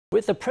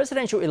With the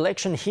presidential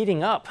election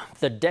heating up,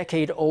 the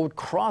decade-old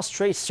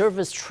Cross-Strait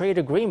Service Trade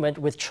Agreement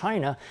with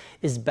China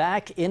is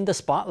back in the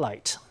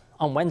spotlight.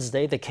 On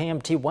Wednesday, the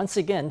KMT once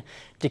again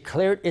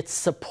declared its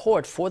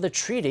support for the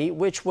treaty,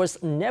 which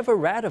was never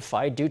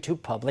ratified due to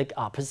public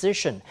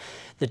opposition.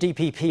 The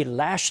DPP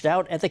lashed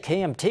out at the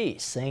KMT,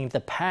 saying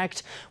the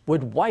pact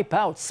would wipe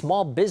out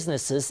small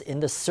businesses in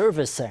the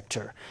service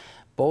sector.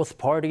 Both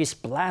parties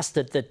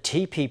blasted the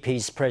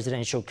TPP's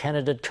presidential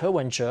candidate Ko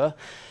Wen-je,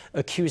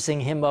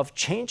 accusing him of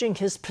changing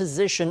his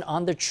position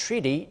on the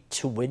treaty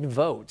to win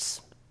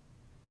votes.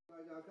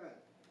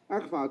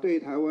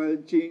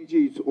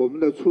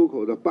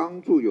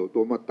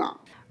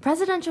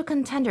 Presidential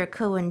contender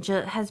Ko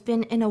Wen-je has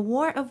been in a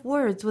war of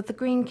words with the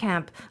Green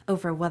camp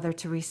over whether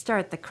to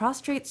restart the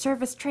Cross-Strait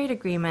Service Trade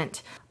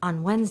Agreement.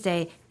 On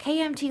Wednesday,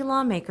 KMT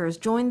lawmakers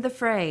joined the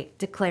fray,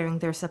 declaring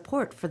their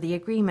support for the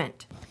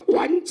agreement.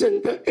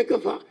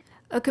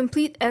 A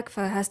complete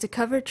ECFA has to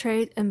cover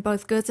trade in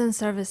both goods and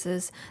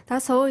services.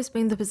 That's always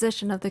been the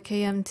position of the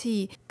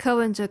KMT. Ko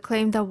Wen-je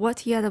claimed that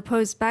what he had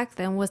opposed back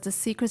then was the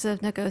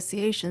secretive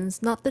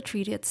negotiations, not the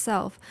treaty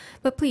itself.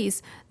 But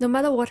please, no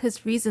matter what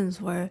his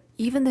reasons were,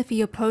 even if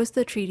he opposed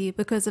the treaty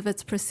because of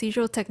its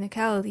procedural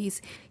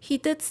technicalities, he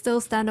did still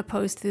stand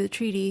opposed to the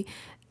treaty.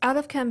 Out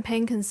of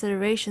campaign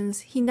considerations,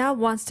 he now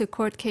wants to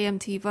court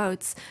KMT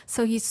votes,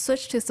 so he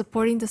switched to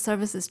supporting the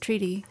services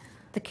treaty.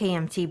 The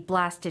KMT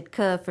blasted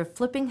Ko for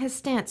flipping his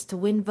stance to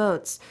win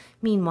votes.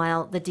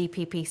 Meanwhile, the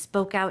DPP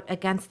spoke out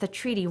against the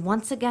treaty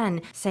once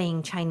again,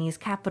 saying Chinese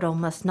capital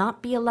must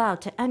not be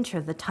allowed to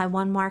enter the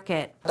Taiwan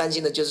market.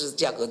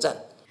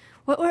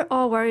 What we're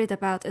all worried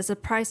about is a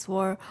price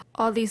war.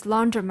 All these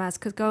laundromats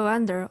could go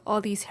under,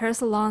 all these hair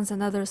salons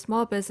and other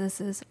small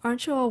businesses.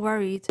 Aren't you all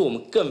worried?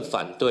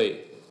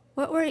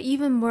 What we're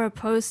even more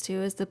opposed to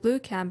is the blue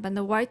camp and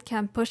the white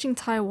camp pushing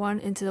Taiwan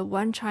into the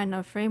One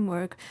China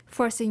framework,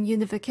 forcing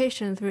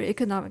unification through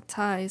economic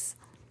ties.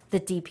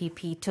 The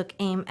DPP took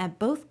aim at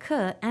both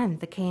Ko and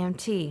the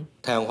KMT.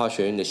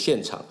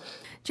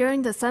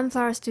 During the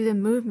Sunflower Student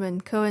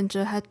Movement, Ko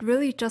Wen-je had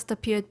really just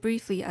appeared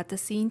briefly at the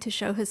scene to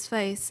show his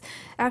face.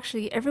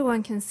 Actually,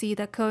 everyone can see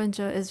that Ko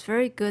Wen-je is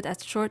very good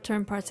at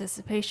short-term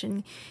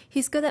participation.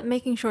 He's good at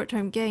making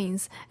short-term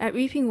gains, at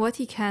reaping what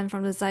he can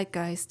from the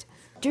zeitgeist.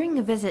 During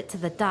a visit to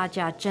the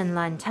Dajia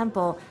Zhenlan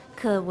Temple,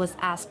 Ko was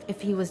asked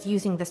if he was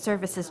using the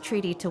services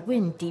treaty to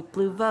win deep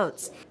blue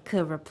votes.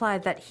 Ko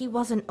replied that he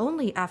wasn't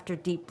only after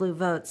deep blue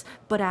votes,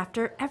 but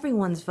after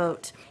everyone's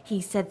vote.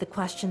 He said the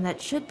question that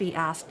should be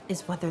asked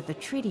is whether the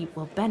treaty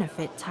will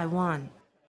benefit Taiwan.